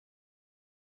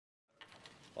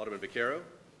Alderman Vaquero.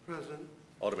 Present.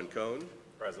 Alderman Cone.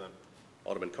 Present.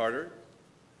 Alderman Carter.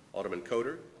 Alderman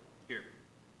Coder. Here.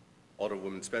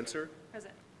 Alderwoman Spencer.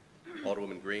 Present.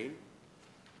 Alderwoman Green.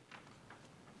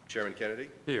 Chairman Kennedy.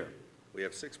 Here. We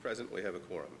have 6 present. We have a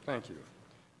quorum. Thank you.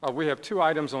 We have 2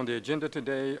 items on the agenda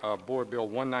today, Board Bill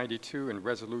 192 and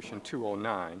Resolution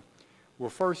 209. We'll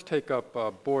first take up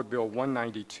Board Bill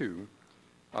 192.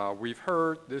 We've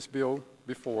heard this bill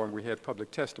before, and we had public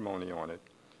testimony on it.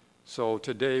 So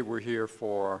today we're here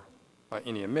for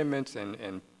any amendments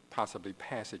and possibly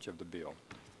passage of the bill.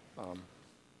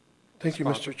 Thank you,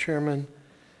 Mr. Chairman.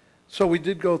 So we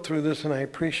did go through this, and I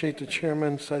appreciate the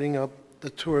chairman setting up the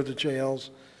tour of the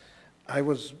jails. I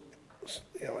was,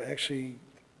 actually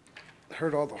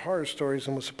heard all the horror stories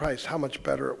and was surprised how much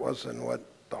better it was than what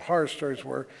the horror stories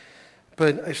were.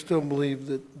 But I still believe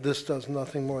that this does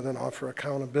nothing more than offer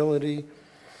accountability.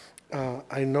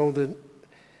 I know that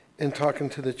in talking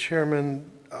to the chairman,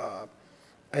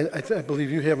 I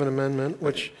believe you have an amendment,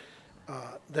 which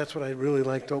that's what I'd really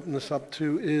like to open this up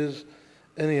to, is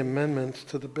any amendments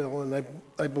to the bill. And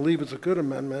I believe it's a good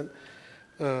amendment.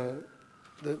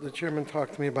 The chairman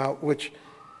talked to me about, which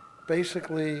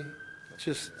basically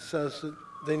just says that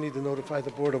they need to notify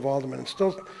the Board of Aldermen. It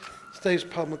still stays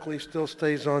publicly, still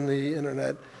stays on the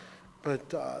internet,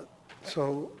 but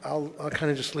so I'll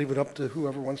kind of just leave it up to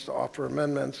whoever wants to offer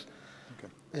amendments.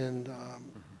 Okay.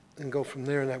 And go from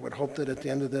there. And I would hope that at the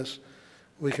end of this,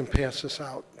 we can pass this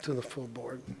out to the full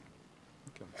board.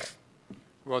 Okay.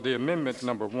 Well, the amendment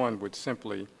number 1 would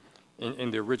simply,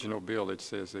 in the original bill, it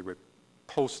says they would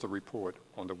post the report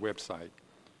on the website.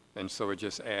 And so it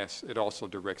just asks, it also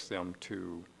directs them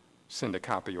to send a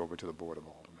copy over to the Board of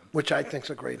Aldermen. Which I think is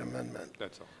a great amendment.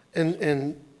 That's all.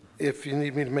 And if you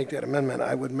need me to make that amendment,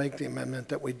 I would make the amendment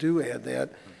that we do add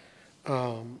that,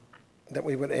 that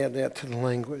we would add that to the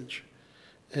language.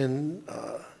 And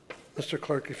Mr.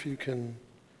 Clerk, if you can.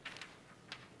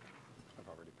 I've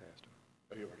already passed it.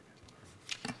 Oh, you already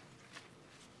passed.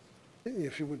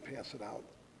 If you would pass it out.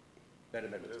 That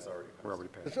amendment is already passed. We're already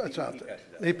passed. It's out there.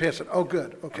 They pass it. Oh,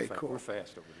 good. Okay, cool. We're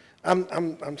fast over here.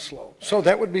 I'm slow. So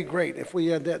that would be great if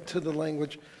we add that to the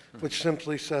language, which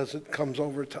simply says it comes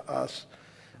over to us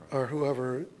or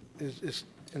whoever is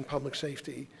in public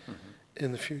safety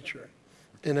in the future.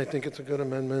 And I think it's a good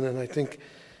amendment, and I think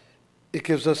it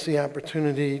gives us the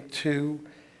opportunity to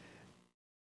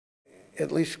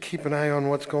at least keep an eye on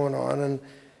what's going on. And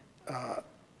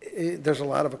there's a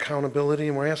lot of accountability,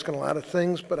 and we're asking a lot of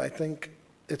things, but I think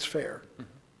it's fair.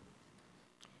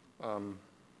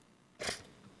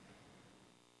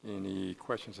 Any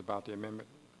questions about the amendment?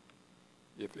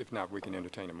 If not, we can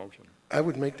entertain a motion. I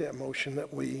would make that motion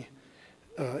that we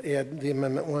add the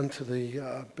Amendment 1 to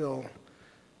the bill.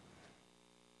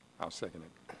 I'll second it.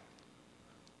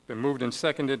 Been moved and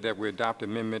seconded that we adopt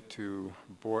amendment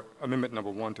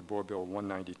number 1 to Board Bill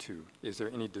 192. Is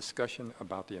there any discussion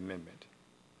about the amendment?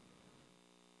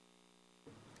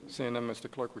 Seeing none, Mr.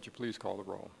 Clerk, would you please call the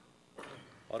roll?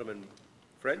 Alderman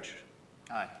French.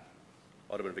 Aye.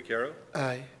 Alderman Vaquero.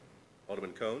 Aye.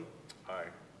 Alderman Cone. Aye.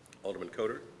 Alderman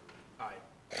Coder. Aye.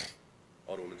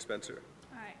 Alderwoman Spencer.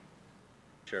 Aye.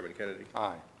 Chairman Kennedy.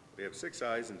 Aye. We have 6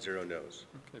 ayes and 0 noes.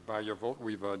 Okay, by your vote,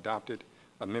 we've adopted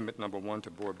amendment number 1 to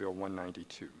Board Bill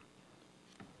 192.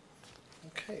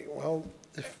 Okay, well,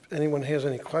 if anyone has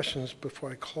any questions before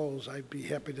I close, I'd be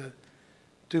happy to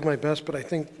do my best, but I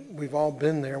think we've all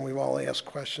been there and we've all asked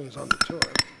questions on the tour.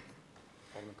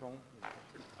 Alderman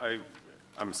Cone?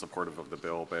 I'm supportive of the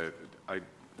bill, but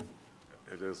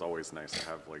it is always nice to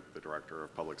have like the Director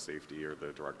of Public Safety or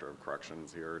the Director of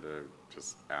Corrections here to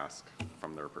just ask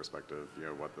from their perspective,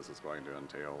 what this is going to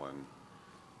entail and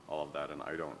all of that, and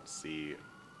I don't see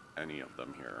any of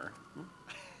them here.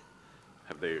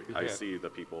 I see the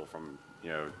people from,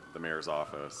 the mayor's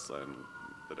office and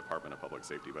the Department of Public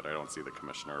Safety, but I don't see the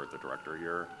commissioner or the director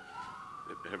here.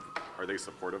 Are they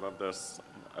supportive of this?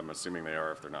 I'm assuming they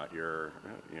are if they're not here,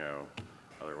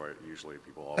 otherwise usually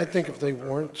people always. I think if they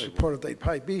weren't supportive, they'd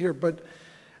probably be here, but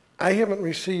I haven't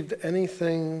received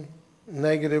anything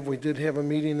negative. We did have a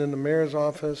meeting in the mayor's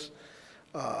office,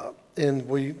 and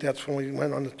that's when we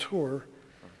went on the tour,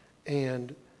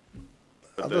 and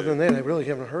other than that, I really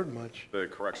haven't heard much. The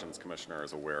corrections commissioner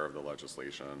is aware of the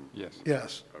legislation? Yes.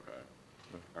 Yes. Okay.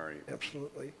 All right.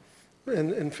 Absolutely.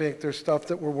 And in fact, there's stuff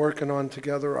that we're working on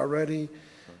together already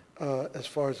as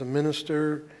far as a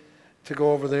minister to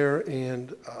go over there.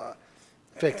 And in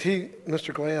fact,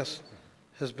 Mr. Glass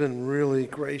has been really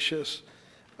gracious.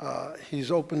 He's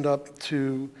opened up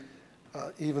to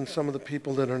even some of the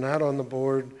people that are not on the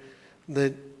board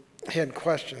that had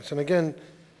questions. And again,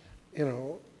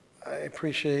 I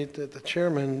appreciate that the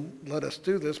chairman let us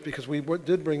do this because we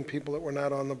did bring people that were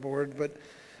not on the board, but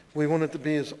we wanted to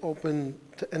be as open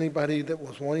to anybody that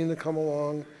was wanting to come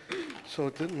along, so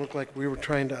it didn't look like we were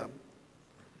trying to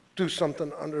do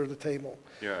something under the table.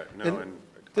 Yeah, no, And and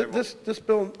I will- this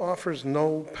bill offers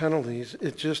no penalties,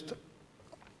 it just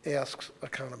asks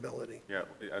accountability. yeah,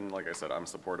 and like I said, I'm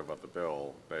supportive of the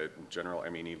bill, but in general, I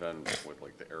mean, even with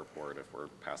like the airport, if we're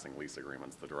passing lease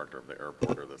agreements, the director of the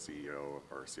airport or the CEO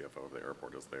or CFO of the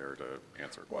airport is there to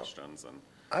answer questions, and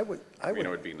I would, I mean, it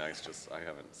would be nice, just, I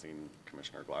haven't seen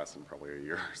Commissioner Glass in probably a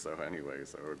year or so anyway,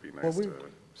 so it would be well, nice we, to,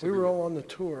 we were all on the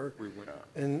tour,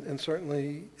 and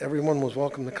certainly everyone was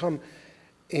welcome to come.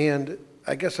 And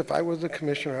I guess if I was the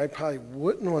commissioner, I probably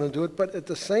wouldn't want to do it, but at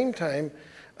the same time,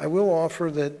 I will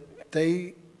offer that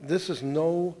this is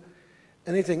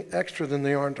anything extra than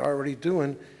they aren't already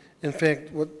doing. In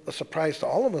fact, what a surprise to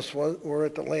all of us were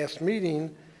at the last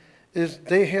meeting is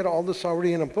they had all this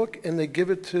already in a book and they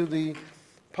give it to the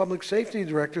public safety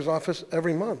director's office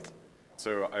every month.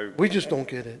 so We just don't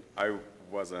get it. I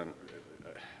wasn't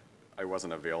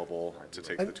available to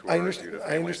take the tour I due to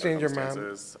family understand your mom.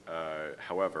 circumstances.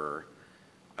 However,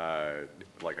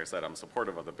 like I said, I'm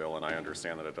supportive of the bill, and I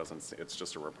understand that it's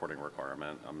just a reporting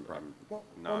requirement. I'm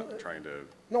not trying to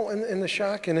No, and the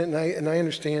shock in it, and I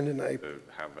understand, and I,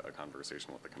 have a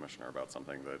conversation with the commissioner about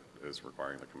something that is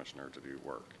requiring the commissioner to do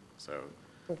work. So,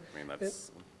 I mean,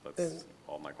 that's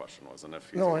all my question was. And if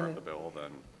he's No, aware I- of the bill,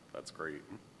 then that's great.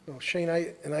 no, Shane,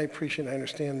 I appreciate, and I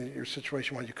understand that your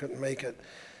situation why you couldn't make it.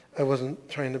 I wasn't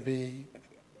trying to be,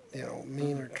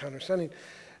 mean or condescending.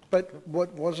 But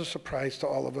what was a surprise to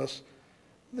all of us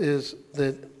is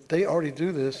that they already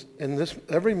do this, and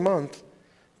every month,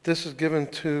 this is given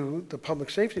to the public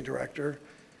safety director.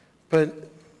 But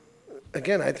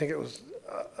again, I think it was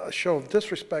a show of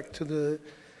disrespect to the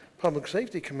public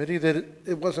safety committee that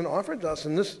it wasn't offered to us.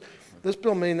 And this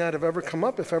bill may not have ever come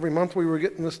up if every month we were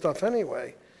getting this stuff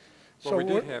anyway. Well, we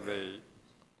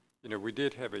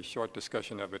did have a short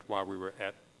discussion of it while we were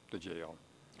at the jail.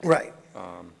 Right.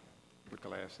 With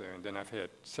Glass there, and then I've had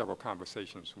several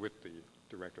conversations with the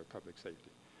Director of Public Safety.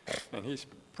 And he's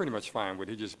pretty much fine with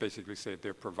it. He just basically said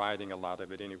they're providing a lot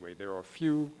of it anyway. There are a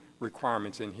few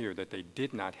requirements in here that they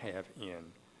did not have in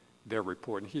their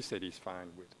report, and he said he's fine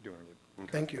with doing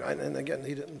it. Thank you. And again,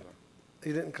 he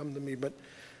didn't come to me, but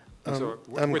And so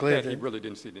I'm with glad that, he that, really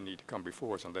didn't see the need to come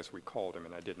before us unless we called him,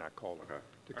 and I did not call him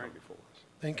to come before us.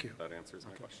 thank you. That answers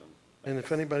my question. And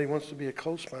if anybody wants to be a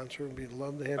co-sponsor, we'd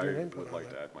love to have I your input would on like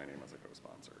to that. add my name as a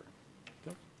co-sponsor.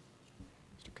 Okay.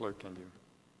 Mr. Clerk, can you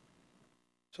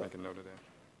So- make a note of that?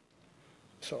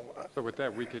 So, So with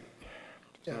that, we could,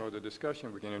 Yeah. the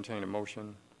discussion, we can entertain a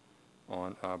motion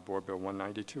on Board Bill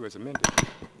 192 as amended.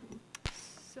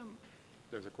 So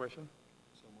There's a question?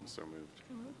 So moved.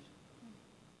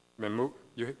 Been moved,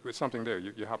 with something there,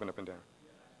 you're hopping up and down.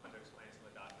 Want to explain some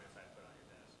of the documents I put on your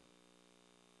desk.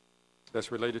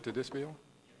 That's related to this bill?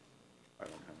 I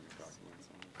don't have any documents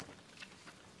on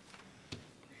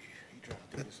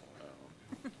it.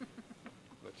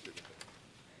 Let's see.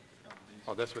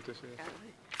 Oh, that's what this is?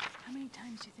 how many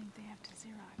times do you think they have to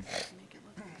Xerox to make it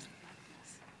look like this?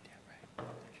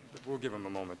 We'll give him a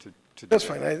moment to do that's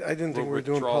that. fine. I didn't think we were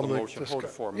doing We'll withdraw the public motion, hold it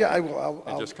for a discussion. Yeah, I moment, will.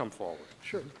 and I'll, just come forward.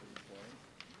 sure.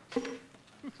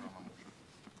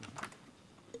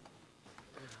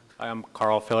 Hi, I'm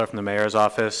Carl Filler from the Mayor's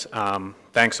Office.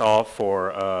 Thanks all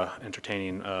for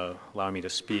entertaining, allowing me to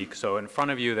speak. So in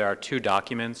front of you, there are two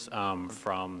documents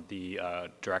from the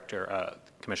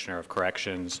Commissioner of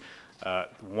Corrections.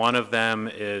 One of them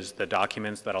is the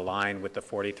documents that align with the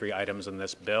 43 items in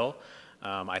this bill.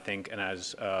 I think, and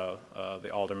as the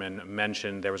Alderman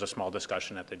mentioned, there was a small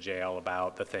discussion at the jail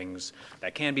about the things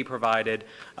that can be provided.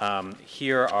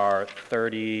 Here are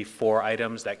 34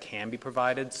 items that can be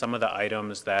provided. Some of the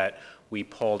items that we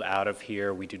pulled out of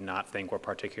here we do not think were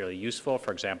particularly useful.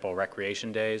 For example,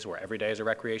 recreation days, where every day is a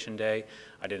recreation day.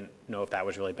 I didn't know if that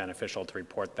was really beneficial to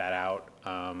report that out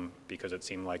because it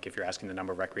seemed like if you're asking the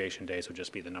number of recreation days, it would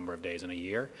just be the number of days in a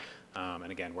year.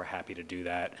 And again, we're happy to do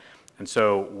that. And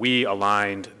so we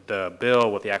aligned the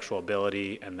bill with the actual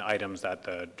ability and the items that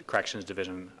the Corrections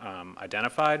Division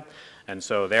identified. And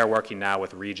so they're working now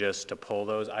with Regis to pull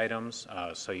those items.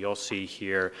 So you'll see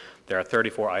here there are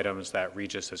 34 items that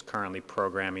Regis is currently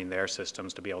programming their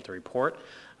systems to be able to report.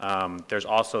 There's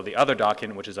also the other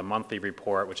document, which is a monthly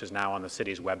report, which is now on the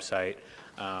city's website,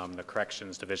 the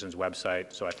Corrections Division's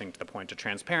website. So I think the point of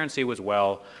transparency was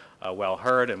well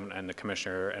heard, and the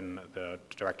Commissioner and the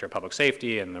Director of Public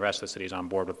Safety and the rest of the city is on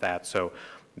board with that. So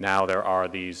now there are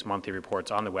these monthly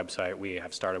reports on the website. We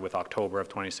have started with October of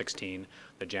 2016.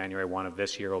 The January one of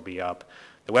this year will be up.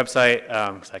 The website,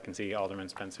 because I can see Alderman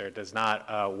Spencer, does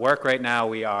not work right now.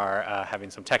 We are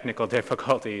having some technical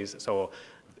difficulties, so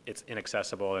it's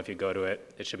inaccessible. If you go to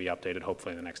it, it should be updated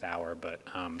hopefully in the next hour, but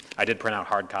I did print out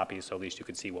hard copies, so at least you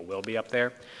could see what will be up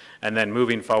there. And then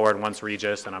moving forward, once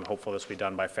Regis, and I'm hopeful this will be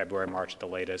done by February, March at the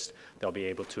latest, they'll be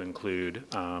able to include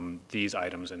these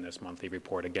items in this monthly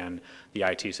report. Again, the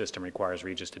IT system requires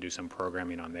Regis to do some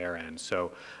programming on their end.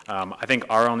 So I think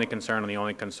our only concern, and the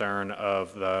only concern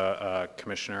of the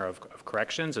Commissioner of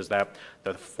Corrections, is that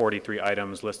the 43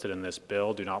 items listed in this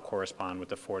bill do not correspond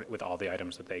with all the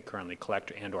items that they currently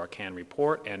collect and or can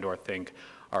report and or think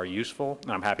are useful.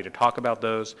 And I'm happy to talk about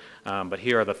those, but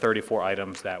here are the 34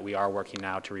 items that we are working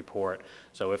now to report.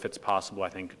 So if it's possible, I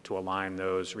think to align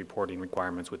those reporting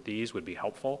requirements with these would be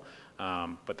helpful,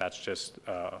 but that's just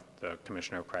the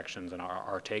Commissioner of Corrections and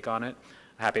our take on it.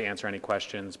 Happy to answer any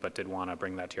questions, but did want to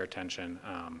bring that to your attention.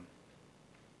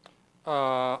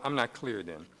 I'm not clear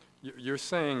then. You're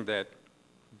saying that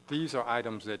these are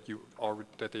items that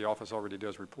that the office already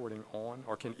does reporting on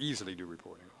or can easily do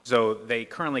reporting on? So they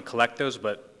currently collect those,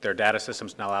 but their data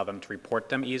systems now allow them to report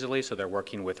them easily. So they're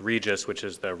working with Regis, which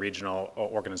is the regional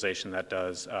organization that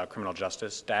does criminal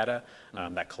justice data,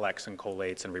 that collects and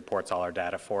collates and reports all our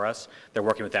data for us. They're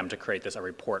working with them to create a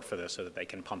report for this so that they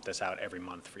can pump this out every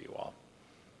month for you all,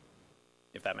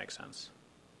 if that makes sense.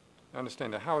 I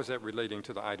understand that. How is that relating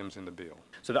to the items in the bill?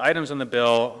 So the items in the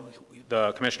bill,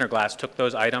 the Commissioner Glass took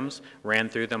those items, ran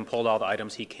through them, pulled all the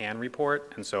items he can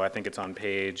report, and so I think it's on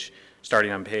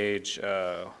starting on page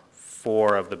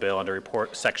 4 of the bill under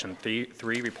section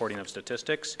 3, reporting of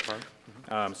statistics.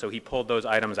 So he pulled those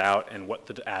items out and what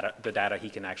the data he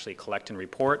can actually collect and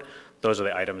report. Those are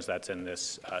the items that's in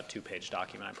this 2-page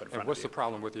document I put in front of you. And what's the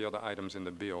problem with the other items in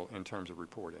the bill in terms of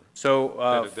reporting?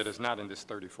 So that is not in this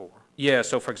 34. Yeah,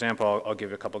 so for example, I'll give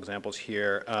you a couple examples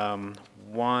here.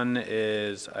 One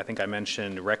is, I think I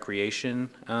mentioned recreation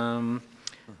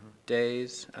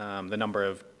days, the number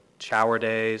of shower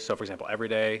days. So for example, every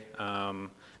day,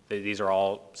 these are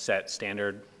all set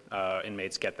standard.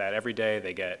 Inmates get that every day.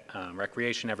 They get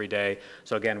recreation every day.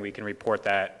 So again, we can report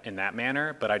that in that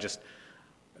manner, but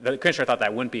the Commissioner thought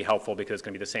that wouldn't be helpful because it's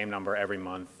going to be the same number every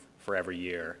month for every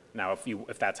year. Now,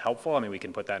 if that's helpful, I mean, we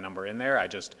can put that number in there. It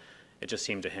just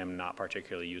seemed to him not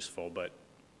particularly useful, but.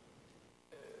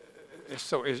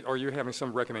 So are you having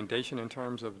some recommendation in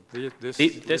terms of this?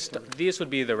 These would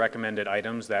be the recommended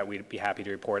items that we'd be happy to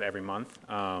report every month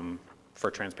for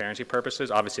transparency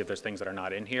purposes. Obviously, if there's things that are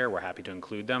not in here, we're happy to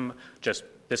include them. Just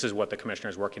this is what the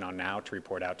Commissioner is working on now to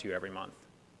report out to you every month.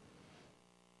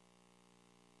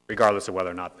 Regardless of whether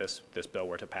or not this bill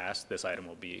were to pass, these items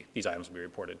will be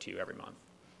reported to you every month.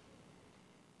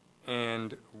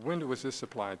 And when was this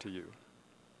supplied to you?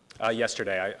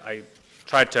 Yesterday. I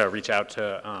tried to reach out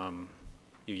to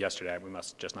you yesterday. We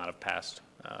must just not have passed.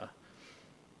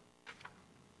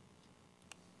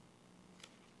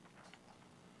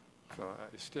 So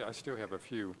I still have a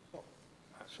few.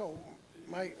 So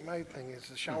my thing is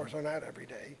the showers are not every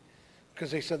day, because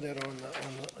they said that on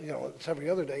the it's every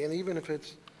other day. And even if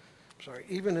it's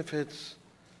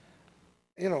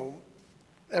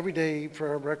every day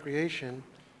for recreation,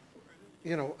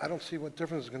 I don't see what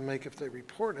difference it's going to make if they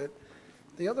report it.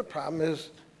 The other problem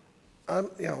is,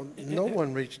 no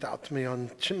one reached out to me on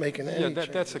making any changes.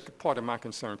 That's a part of my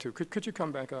concern too. Could you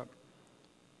come back up?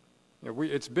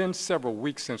 It's been several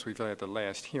weeks since we've had the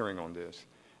last hearing on this,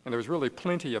 and there was really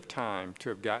plenty of time to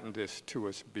have gotten this to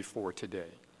us before today,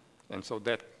 and so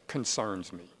that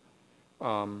concerns me.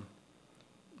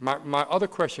 My other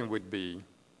question would be,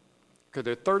 because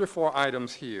there are 34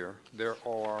 items here, there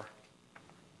are,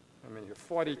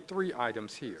 43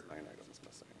 items here. 9 items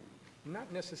missing.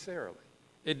 Not necessarily.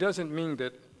 It doesn't mean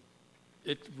that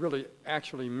it really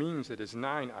actually means that it's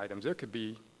 9 items. There could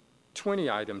be 20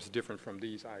 items different from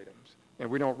these items,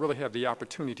 and we don't really have the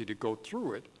opportunity to go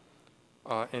through it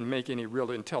and make any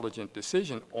real intelligent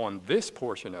decision on this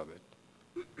portion of it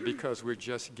because we're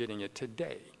just getting it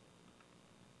today.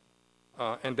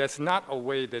 And that's not a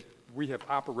way that we have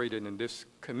operated in this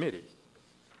committee.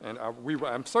 And I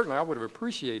would have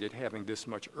appreciated having this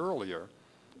much earlier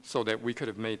so that we could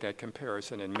have made that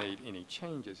comparison and made any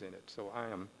changes in it. So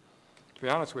to be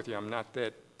honest with you, I'm not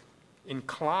that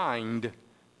inclined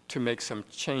to make some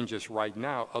changes right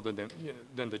now other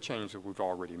than the change that we've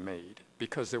already made,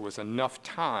 because there was enough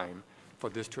time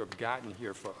for this to have gotten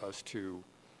here for us to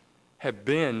have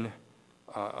been,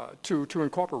 to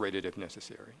incorporate it if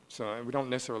necessary. So we don't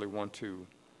necessarily want to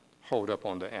hold up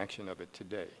on the action of it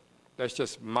today. That's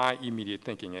just my immediate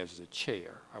thinking as the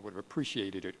chair. I would have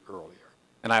appreciated it earlier.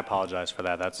 And I apologize for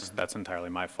that. That's entirely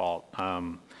my fault.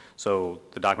 So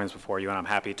the document's before you, and I'm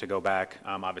happy to go back,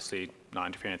 obviously not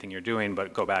interfering in anything you're doing,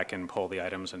 but go back and pull the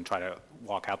items and try to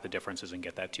walk out the differences and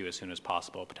get that to you as soon as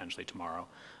possible, potentially tomorrow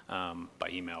by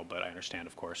email. But I understand,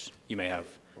 of course, you may have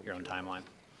your own timeline.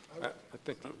 I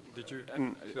think, did you,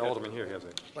 the Alderman here has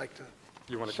it. Like to.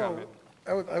 You want to So, comment?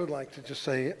 I would like to just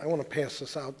say, I want to pass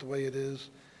this out the way it is.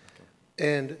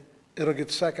 And it'll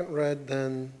get second read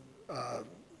then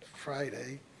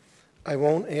Friday. I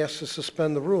won't ask to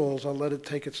suspend the rules. I'll let it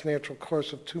take its natural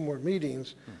course of 2 more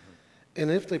meetings. And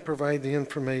if they provide the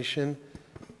information,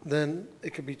 then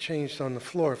it could be changed on the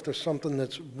floor if there's something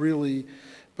that's really,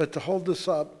 but to hold this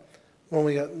up when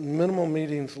we got minimal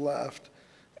meetings left,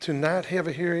 to not have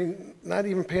a hearing, not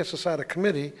even pass this out of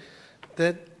committee,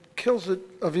 that kills it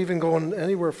of even going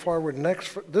anywhere forward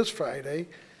this Friday.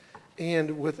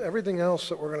 And with everything else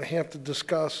that we're going to have to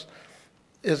discuss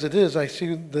as it is, I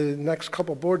see the next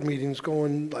couple board meetings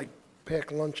going like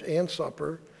pack lunch and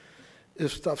supper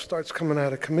if stuff starts coming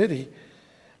out of committee.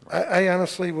 I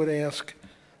honestly would ask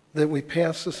that we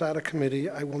pass this out of committee.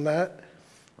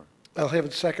 I'll have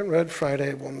it second read Friday.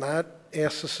 I will not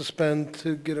ask to suspend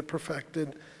to get it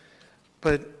perfected.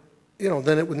 But,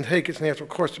 then it wouldn't take its natural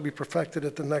course to be perfected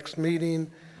at the next meeting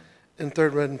and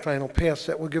third read and final pass.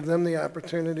 That will give them the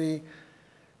opportunity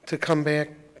to come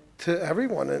back to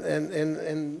everyone,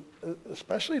 and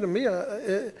especially to me,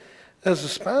 as a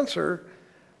sponsor,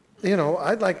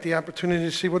 I'd like the opportunity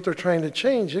to see what they're trying to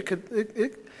change.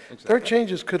 Their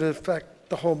changes could affect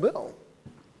the whole bill.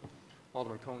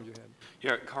 Alderman Cone, you had.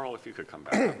 Yeah, Carl, if you could come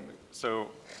back. So,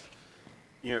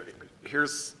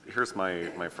 here's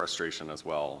my frustration as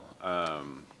well,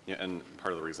 and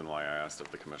part of the reason why I asked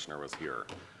if the commissioner was here.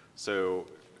 So,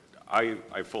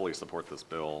 I fully support this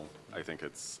bill. I think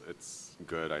it's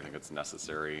good. I think it's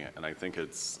necessary, and I think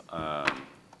it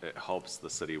helps the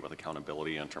city with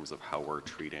accountability in terms of how we're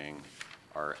treating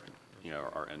our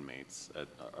inmates at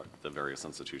the various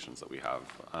institutions that we have.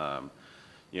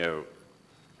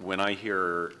 When I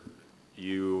hear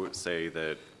you say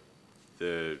that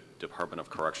the Department of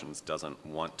Corrections doesn't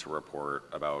want to report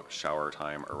about shower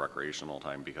time or recreational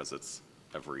time because it's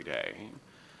every day.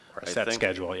 Or a set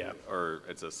schedule, yeah. Or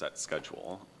it's a set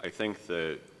schedule. I think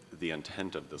that the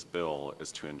intent of this bill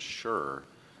is to ensure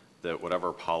that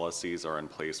whatever policies are in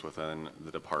place within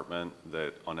the department,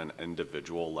 that on an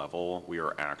individual level, we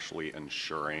are actually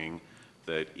ensuring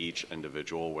that each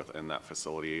individual within that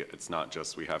facility, it's not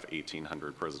just we have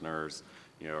 1,800 prisoners,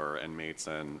 or inmates,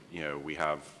 and, we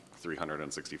have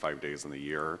 365 days in the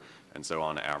year. And so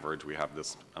on average, we have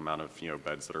this amount of,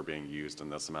 beds that are being used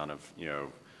and this amount of,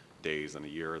 days in a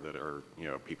year that are,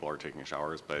 people are taking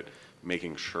showers, but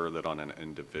making sure that on an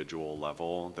individual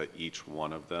level that each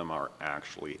one of them are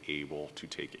actually able to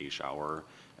take a shower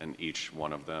and each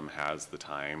one of them has the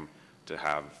time to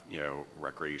have,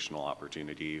 recreational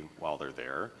opportunity while they're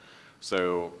there.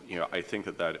 So, I think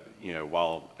that,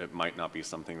 while it might not be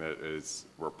something that is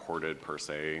reported per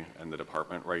se in the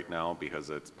department right now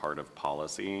because it's part of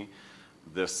policy,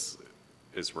 this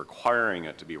is requiring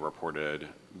it to be reported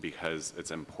because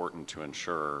it's important to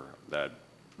ensure that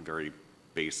very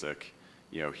basic,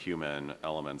 human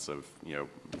elements of,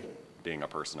 being a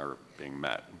person are being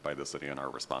met by the city and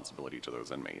our responsibility to those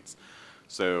inmates.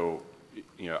 So,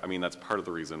 that's part of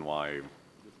the reason why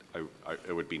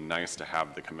it would be nice to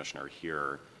have the commissioner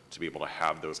here to be able to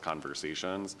have those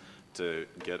conversations, to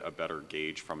get a better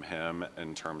gauge from him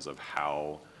in terms of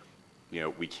how,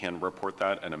 we can report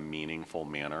that in a meaningful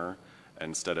manner,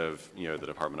 instead of, the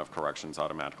Department of Corrections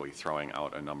automatically throwing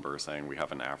out a number saying we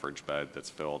have an average bed that's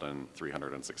filled in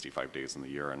 365 days in the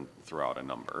year and throw out a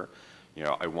number.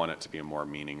 I want it to be a more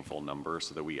meaningful number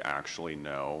so that we actually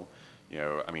know,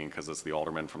 because as the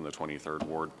alderman from the 23rd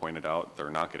Ward pointed out, they're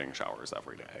not getting showers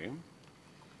every day.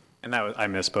 And that was, I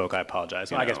misspoke, I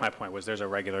apologize. I guess my point was there's a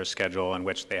regular schedule in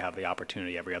which they have the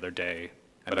opportunity every other day.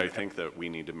 But I think that we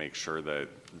need to make sure that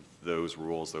those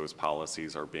rules, those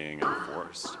policies are being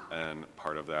enforced. And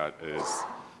part of that is,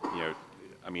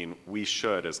 we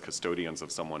should, as custodians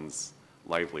of someone's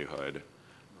livelihood,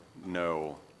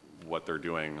 know what they're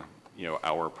doing,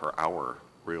 hour per hour,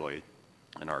 really,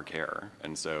 in our care.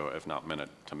 And so, if not minute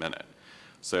to minute.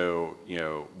 So,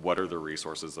 what are the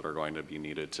resources that are going to be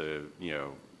needed to,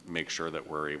 make sure that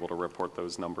we're able to report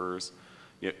those numbers?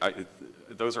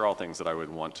 Those are all things that I would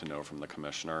want to know from the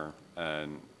commissioner,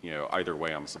 and either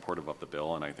way, I'm supportive of the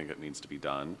bill, and I think it needs to be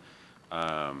done.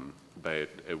 But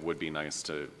it would be nice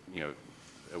to,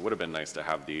 it would have been nice to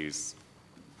have these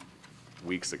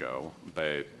weeks ago,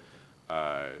 but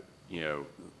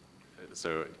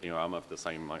so, I'm of the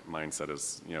same mindset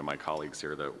as, my colleagues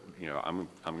here that, I'm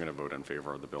going to vote in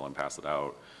favor of the bill and pass it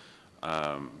out.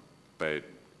 But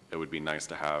it would be nice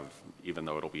to have, even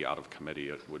though it'll be out of committee,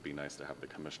 it would be nice to have the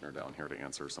commissioner down here to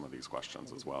answer some of these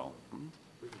questions as well.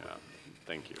 Yeah,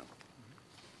 thank you.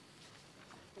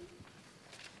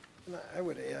 And I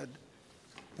would add,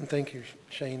 and thank you,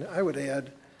 Shane, I would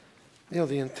add,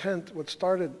 the intent, what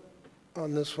started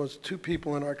on this was 2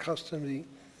 people in our custody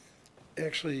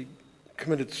actually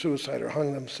committed suicide or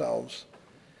hung themselves.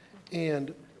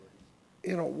 And,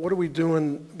 what are we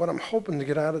doing? What I'm hoping to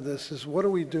get out of this is what are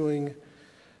we doing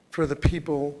for the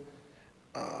people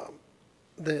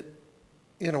that,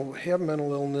 have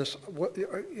mental illness? What,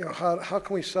 how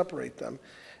can we separate them?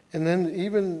 And then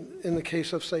even in the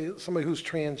case of, say, somebody who's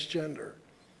transgender,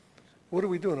 what are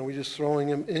we doing? Are we just throwing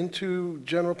them into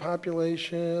general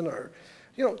population? Or,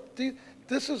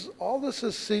 all this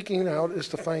is seeking out is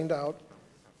to find out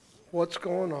what's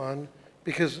going on.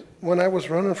 Because when I was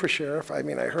running for sheriff, I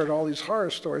heard all these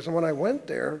horror stories. And when I went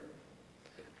there,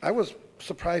 I was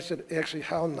surprised at actually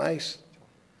how nice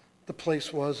the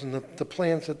place was and the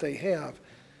plans that they have.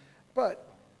 But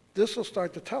this will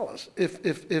start to tell us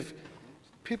if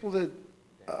people that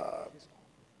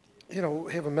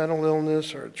have a mental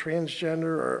illness or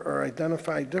transgender or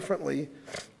identify differently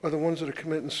are the ones that are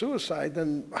committing suicide,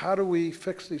 then how do we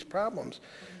fix these problems?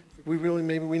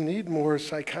 Maybe we need more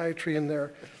psychiatry in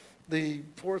there. The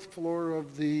 4th floor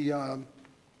of the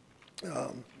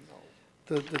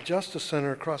Justice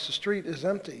Center across the street is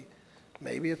empty.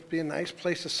 Maybe it'd be a nice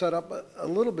place to set up a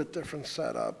little bit different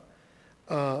setup.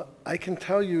 I can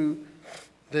tell you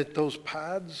that those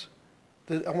pods,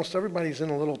 that almost everybody's in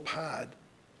a little pod,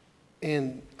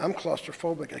 and I'm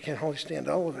claustrophobic. I can't hardly stand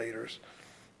elevators.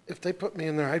 If they put me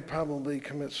in there, I'd probably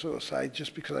commit suicide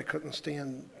just because I couldn't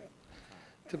stand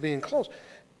to be enclosed.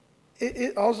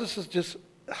 All this is just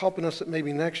helping us that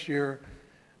maybe next year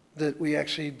that we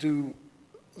actually do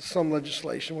some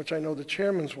legislation, which I know the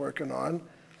chairman's working on,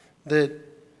 that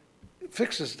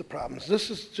fixes the problems. This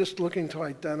is just looking to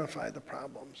identify the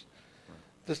problems.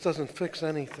 This doesn't fix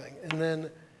anything. And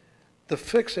then the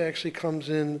fix actually comes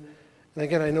in, and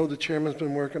again, I know the chairman's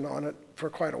been working on it for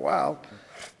quite a while.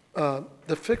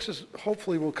 The fixes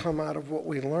hopefully will come out of what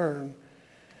we learn.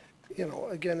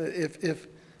 Again,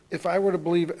 if I were to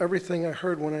believe everything I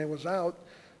heard when I was out,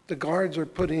 the guards are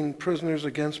putting prisoners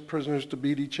against prisoners to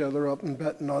beat each other up and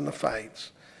betting on the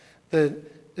fights. That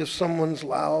if someone's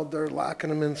loud, they're locking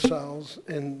them in cells.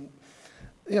 And,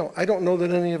 I don't know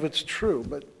that any of it's true,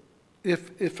 but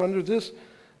if under this,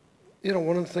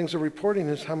 one of the things they're reporting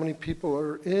is how many people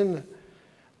are in,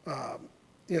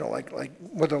 like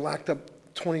where they're locked up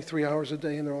 23 hours a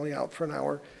day and they're only out for an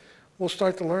hour. We'll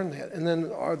start to learn that. And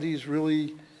then are these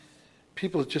really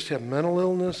people that just have mental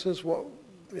illnesses?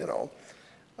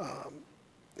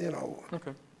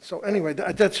 Okay. So anyway,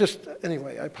 that's just,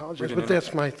 anyway, I apologize, but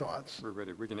that's my thoughts. We're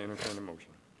ready. We can entertain a motion.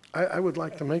 I would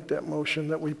like to make that motion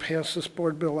that we pass this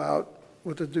board bill out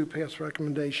with a due pass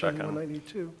recommendation, Second.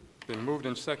 192. Been moved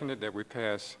and seconded that we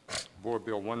pass Board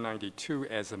Bill 192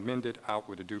 as amended out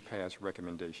with a due pass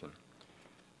recommendation.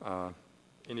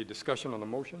 Any discussion on the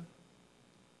motion?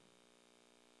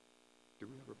 Do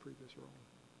we have a previous roll?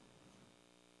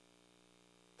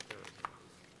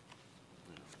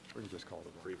 We can just call it a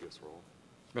roll. Previous roll.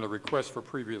 Been a request for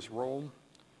previous roll.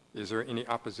 Is there any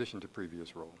opposition to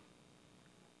previous roll?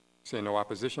 Seeing no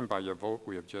opposition, by your vote,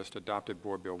 we have just adopted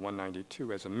Board Bill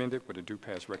 192 as amended with a due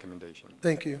pass recommendation.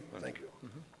 Thank you. Thank you.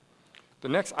 The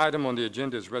next item on the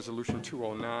agenda is Resolution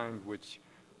 209, which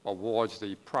awards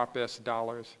the Prop S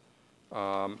dollars.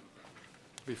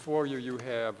 Before you, you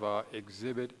have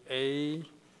Exhibit A,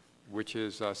 which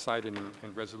is cited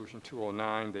in Resolution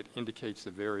 209 that indicates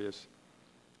the various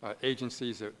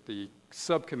agencies that the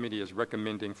subcommittee is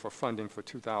recommending for funding for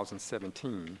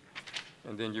 2017.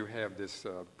 And then you have this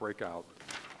breakout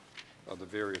of the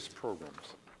various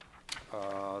programs.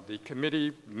 The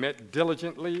committee met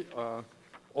diligently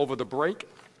over the break.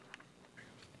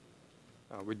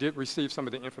 We did receive some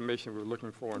of the information we were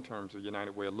looking for in terms of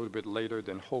United Way a little bit later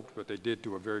than hoped, but they did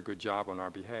do a very good job on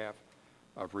our behalf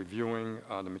of reviewing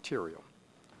the material.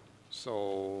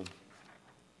 So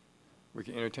we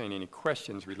can entertain any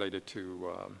questions related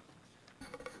to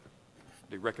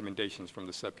the recommendations from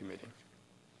the subcommittee.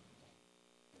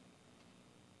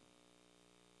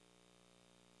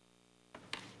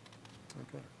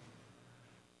 Okay.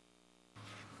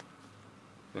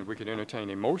 Then we can entertain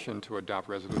a motion to adopt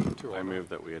Resolution 209. I move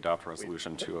that we adopt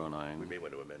Resolution We 209. may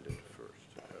want to amend it first.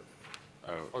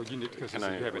 Oh, you need, because you Can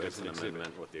I have it with as an an exhibit.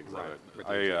 amendment with the exhibit? Right, with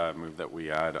the I move that we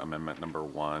add amendment number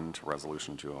 1 to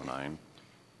Resolution 209.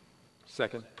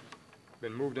 Second.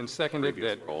 Been moved and seconded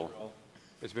previous that, role.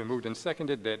 it's been moved and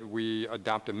seconded that we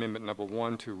adopt amendment number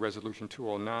 1 to Resolution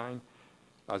 209.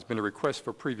 There's been a request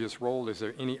for previous role. Is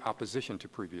there any opposition to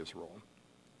previous role?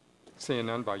 Seeing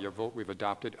none, by your vote, we've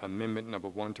adopted amendment number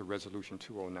 1 to Resolution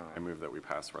 209. I move that we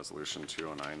pass Resolution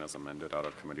 209 as amended out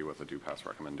of committee with a due pass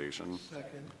recommendation.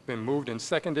 Second. Been moved and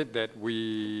seconded that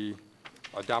we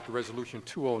adopt Resolution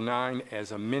 209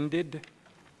 as amended.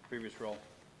 Previous role.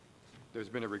 There's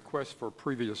been a request for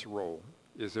previous role.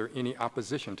 Is there any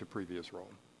opposition to previous role?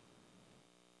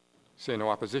 Seeing no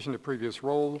opposition to previous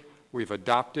role, we've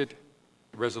adopted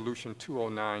Resolution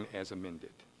 209 as amended.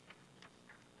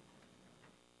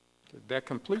 That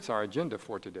completes our agenda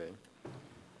for today.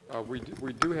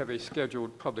 We do have a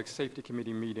scheduled Public Safety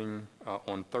Committee meeting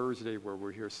on Thursday where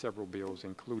we'll hear several bills,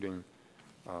 including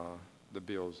the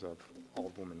bills of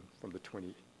Alderwoman from the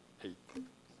 28th.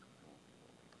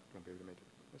 Won't be able to make it.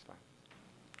 That's fine.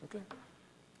 Okay.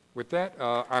 With that,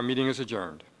 our meeting is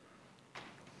adjourned.